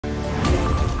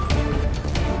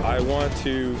I want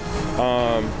to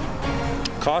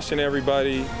caution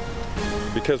everybody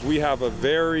because we have a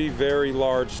very, very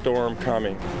large storm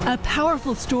coming. A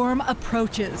powerful storm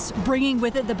approaches, bringing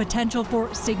with it the potential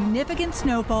for significant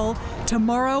snowfall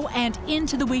tomorrow and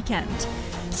into the weekend.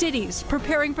 Cities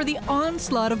preparing for the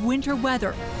onslaught of winter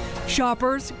weather.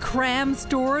 Shoppers cram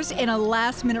stores in a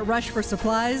last-minute rush for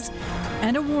supplies,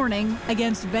 and a warning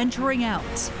against venturing out.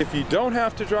 If you don't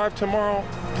have to drive tomorrow,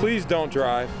 please don't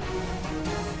drive.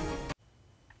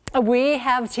 We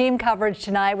have team coverage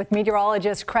tonight with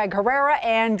meteorologists Craig Herrera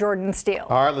and Jordan Steele.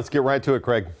 All right, let's get right to it,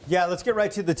 Craig. Yeah, let's get right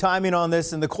to the timing on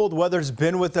this. And the cold weather's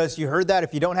been with us. You heard that.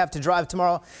 If you don't have to drive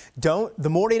tomorrow, don't. The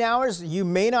morning hours, you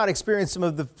may not experience some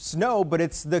of the snow, but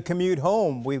it's the commute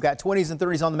home. We've got 20s and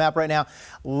 30s on the map right now.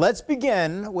 Let's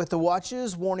begin with the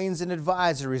watches, warnings, and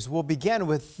advisories. We'll begin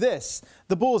with this,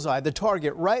 the bullseye, the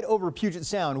target right over Puget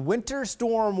Sound. Winter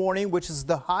storm warning, which is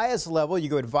the highest level. You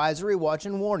go advisory, watch,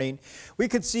 and warning. We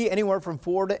could see anywhere from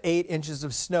 4 to 8 inches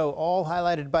of snow, all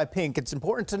highlighted by pink. It's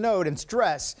important to note and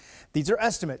stress these are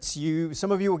estimates.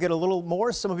 Some of you will get a little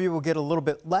more, some of you will get a little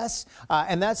bit less,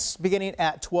 and that's beginning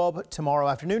at 12 tomorrow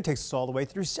afternoon. Takes us all the way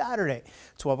through Saturday,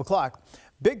 12 o'clock.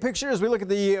 Big picture, as we look at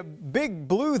the big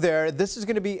blue there, this is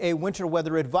going to be a winter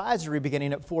weather advisory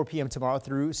beginning at 4 p.m. tomorrow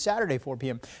through Saturday, 4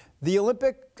 p.m. The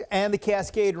Olympic and the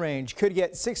Cascade Range could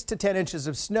get 6 to 10 inches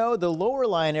of snow. The lower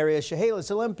lying area,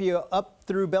 Chehalis, Olympia, up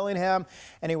through Bellingham,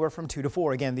 anywhere from 2 to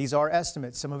 4. Again, these are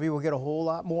estimates. Some of you will get a whole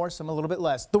lot more, some a little bit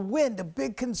less. The wind, a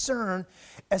big concern,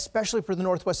 especially for the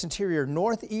northwest interior.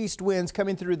 Northeast winds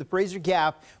coming through the Fraser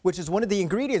Gap, which is one of the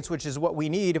ingredients, which is what we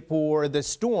need for the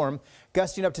storm,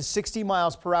 gusting up to 60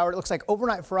 miles per hour. It looks like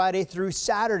overnight Friday through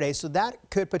Saturday, so that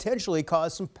could potentially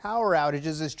cause some power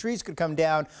outages as trees could come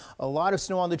down. A lot of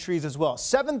snow on the trees as well.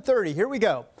 7:30, here we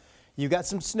go. You got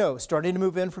some snow starting to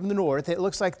move in from the north. It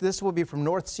looks like this will be from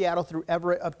North Seattle through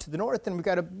Everett up to the north, and we've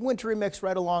got a wintry mix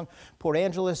right along Port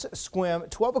Angeles, Sequim.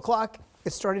 12 o'clock.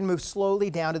 It's starting to move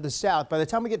slowly down to the south. By the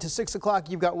time we get to 6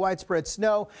 o'clock, you've got widespread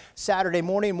snow. Saturday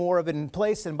morning, more of it in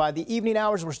place. And by the evening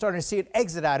hours, we're starting to see an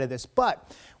exit out of this.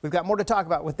 But we've got more to talk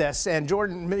about with this. And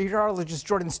meteorologist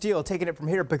Jordan Steele taking it from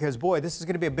here because, boy, this is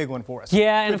going to be a big one for us.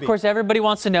 Yeah, and of course, everybody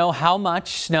wants to know how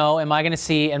much snow am I going to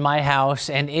see in my house,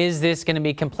 and is this going to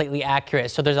be completely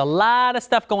accurate? So there's a lot of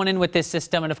stuff going in with this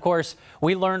system. And of course,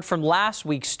 we learned from last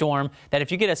week's storm that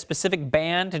if you get a specific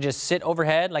band to just sit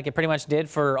overhead, like it pretty much did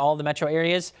for all the metro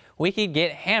areas, we could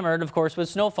get hammered, of course, with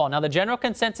snowfall. Now, the general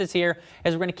consensus here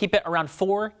is we're going to keep it around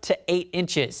 4 to 8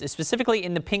 inches, specifically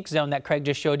in the pink zone that Craig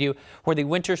just showed you, where the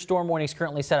winter storm warnings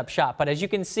currently set up shop. But as you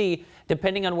can see,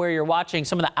 depending on where you're watching,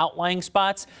 some of the outlying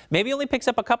spots maybe only picks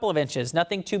up a couple of inches.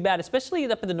 Nothing too bad, especially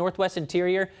up in the northwest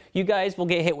interior. You guys will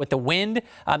get hit with the wind.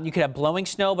 You could have blowing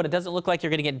snow, but it doesn't look like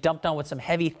you're going to get dumped on with some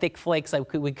heavy, thick flakes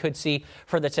like we could see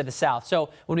further to the south.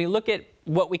 So when we look at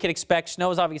what we could expect,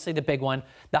 snow is obviously the big one.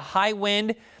 The high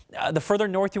wind, the further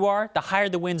north you are, the higher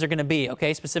the winds are going to be,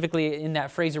 okay, specifically in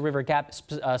that Fraser River Gap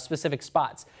specific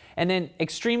spots. And then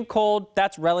extreme cold,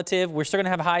 that's relative. We're still going to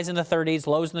have highs in the 30s,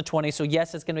 lows in the 20s. So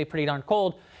yes, it's going to be pretty darn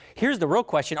cold. Here's the real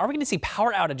question. Are we going to see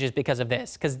power outages because of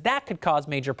this? Because that could cause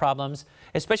major problems,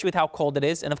 especially with how cold it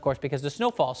is and, of course, because of the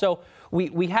snowfall. So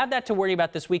we have that to worry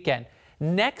about this weekend.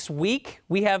 Next week,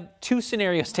 we have 2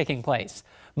 scenarios taking place.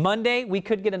 Monday, we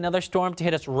could get another storm to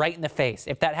hit us right in the face.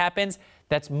 If that happens,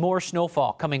 that's more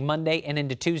snowfall coming Monday and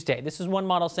into Tuesday. This is one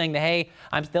model saying that, hey,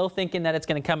 I'm still thinking that it's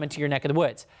going to come into your neck of the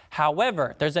woods.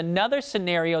 However, there's another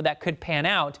scenario that could pan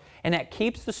out, and that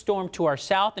keeps the storm to our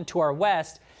south and to our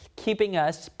west, keeping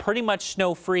us pretty much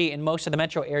snow-free in most of the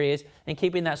metro areas and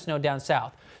keeping that snow down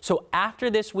south. So after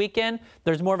this weekend,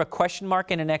 there's more of a question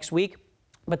mark into next week.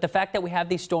 But the fact that we have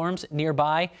these storms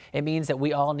nearby, it means that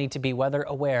we all need to be weather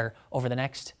aware over the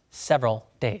next several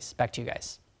days. Back to you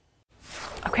guys.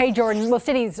 Okay, Jordan. Well,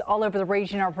 cities all over the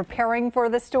region are preparing for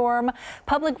the storm.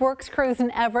 Public Works crews in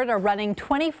Everett are running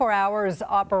 24 hours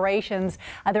operations.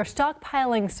 They're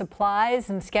stockpiling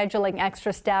supplies and scheduling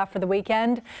extra staff for the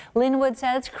weekend. Linwood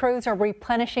says crews are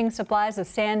replenishing supplies of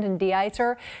sand and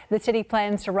de-icer. The city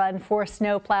plans to run 4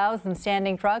 snow plows and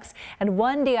standing trucks and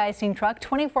 1 de-icing truck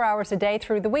 24 hours a day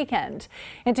through the weekend.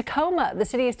 In Tacoma, the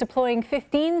city is deploying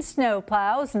 15 snow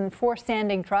plows and 4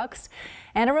 standing trucks.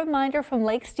 And a reminder from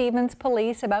Lake Stevens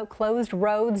Police about closed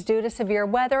roads due to severe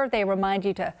weather. They remind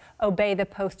you to obey the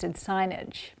posted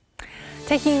signage.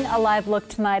 Taking a live look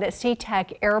tonight at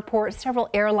SeaTac Airport, several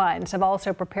airlines have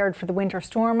also prepared for the winter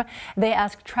storm. They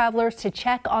ask travelers to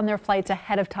check on their flights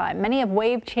ahead of time. Many have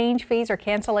waived change fees or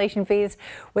cancellation fees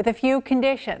with a few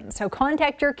conditions. So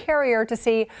contact your carrier to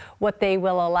see what they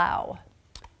will allow.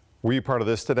 Were you part of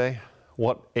this today?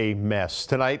 What a mess.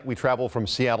 Tonight, we travel from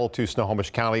Seattle to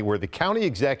Snohomish County, where the county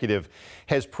executive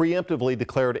has preemptively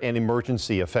declared an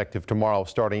emergency effective tomorrow,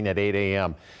 starting at 8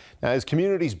 a.m. Now, as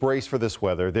communities brace for this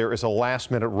weather, there is a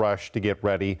last-minute rush to get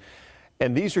ready.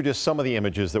 And these are just some of the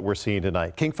images that we're seeing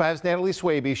tonight. King 5's Natalie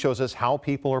Swaby shows us how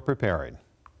people are preparing.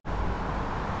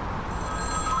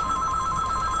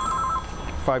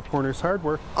 Five Corners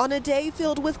Hardware. On a day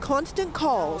filled with constant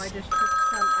calls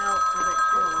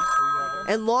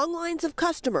and long lines of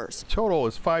customers. Total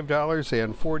is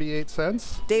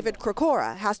 $5.48. David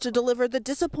Krokora has to deliver the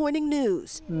disappointing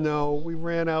news. No, we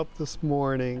ran out this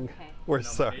morning. We're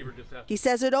sorry. He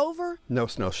says it over. No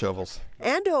snow shovels.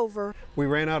 And over. We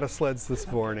ran out of sleds this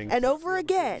morning. And over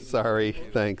again. Sorry,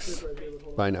 thanks.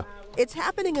 Bye now. It's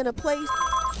happening in a place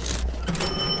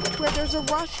where there's a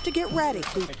rush to get ready.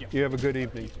 You have a good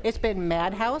evening. It's been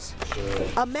madhouse.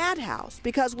 A madhouse,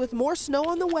 because with more snow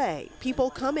on the way,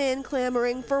 people come in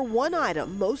clamoring for one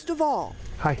item most of all.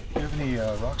 Hi. Do you have any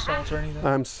rock salts or anything?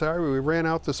 I'm sorry, we ran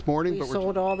out this morning. We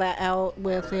sold all that out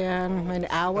within an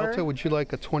hour. Delta, would you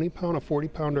like a 20-pound, a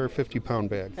 40-pound, or a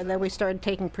 50-pound bag? And then we started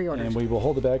taking pre-orders. And we will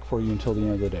hold the bag for you until the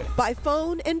end of the day. By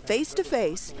phone and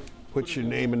face-to-face. Put your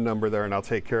name and number there and I'll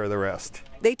take care of the rest.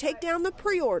 They take down the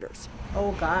pre-orders.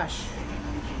 Oh gosh.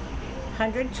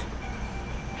 Hundreds?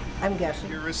 I'm guessing.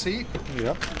 Your receipt?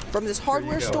 Yep. From this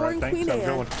hardware store in Queen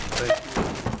Anne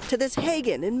to this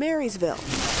Hagen in Marysville.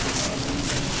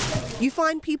 You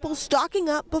find people stocking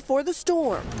up before the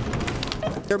storm.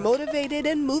 They're motivated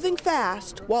and moving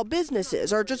fast, while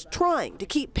businesses are just trying to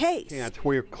keep pace.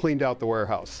 We cleaned out the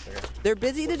warehouse. They're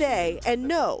busy today and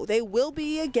know they will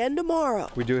be again tomorrow.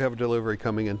 We do have a delivery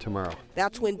coming in tomorrow.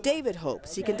 That's when David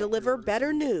hopes he can deliver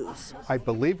better news. I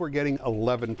believe we're getting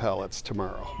 11 pallets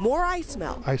tomorrow. More ice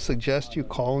melt. I suggest you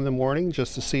call in the morning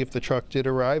just to see if the truck did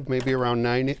arrive. Maybe around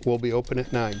 9. We'll be open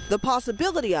at 9. The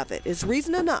possibility of it is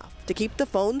reason enough to keep the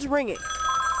phones ringing.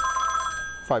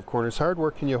 Five Corners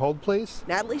Hardware, can you hold, please?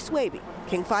 Natalie Swaby,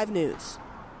 King 5 News.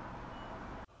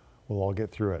 We'll all get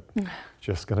through it.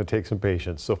 Just going to take some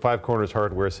patience. So Five Corners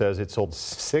Hardware says it sold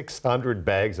 600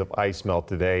 bags of ice melt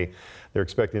today. They're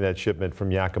expecting that shipment from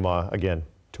Yakima again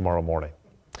tomorrow morning.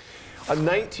 A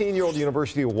 19-year-old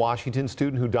University of Washington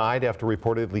student who died after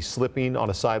reportedly slipping on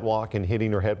a sidewalk and hitting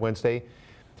her head Wednesday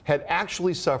had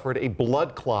actually suffered a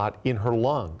blood clot in her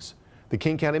lungs. The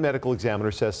King County Medical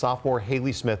Examiner says sophomore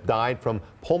Haley Smith died from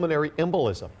pulmonary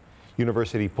embolism.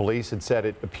 University police had said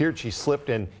it appeared she slipped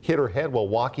and hit her head while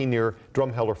walking near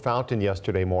Drumheller Fountain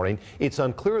yesterday morning. It's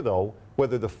unclear, though,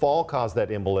 whether the fall caused that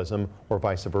embolism or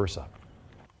vice versa.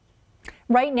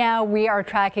 Right now, we are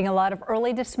tracking a lot of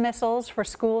early dismissals for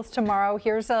schools tomorrow.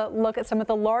 Here's a look at some of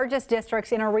the largest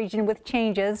districts in our region with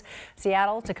changes.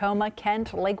 Seattle, Tacoma,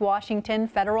 Kent, Lake Washington,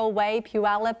 Federal Way,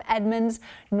 Puyallup, Edmonds,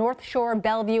 North Shore,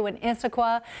 Bellevue, and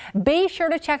Issaquah. Be sure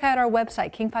to check out our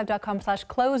website,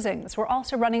 king5.com/closings. We're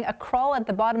also running a crawl at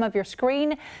the bottom of your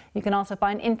screen. You can also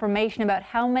find information about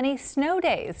how many snow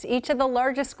days each of the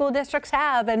largest school districts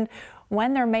have and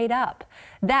when they're made up.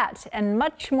 That and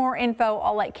much more info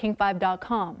all at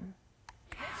king5.com.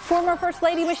 Former First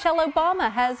Lady Michelle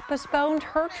Obama has postponed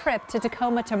her trip to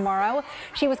Tacoma tomorrow.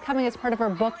 She was coming as part of her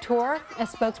book tour. A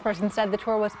spokesperson said the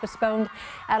tour was postponed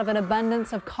out of an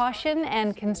abundance of caution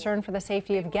and concern for the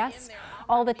safety of guests.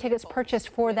 All the tickets purchased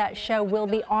for that show will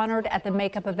be honored at the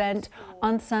makeup event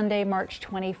on Sunday, March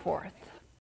 24th.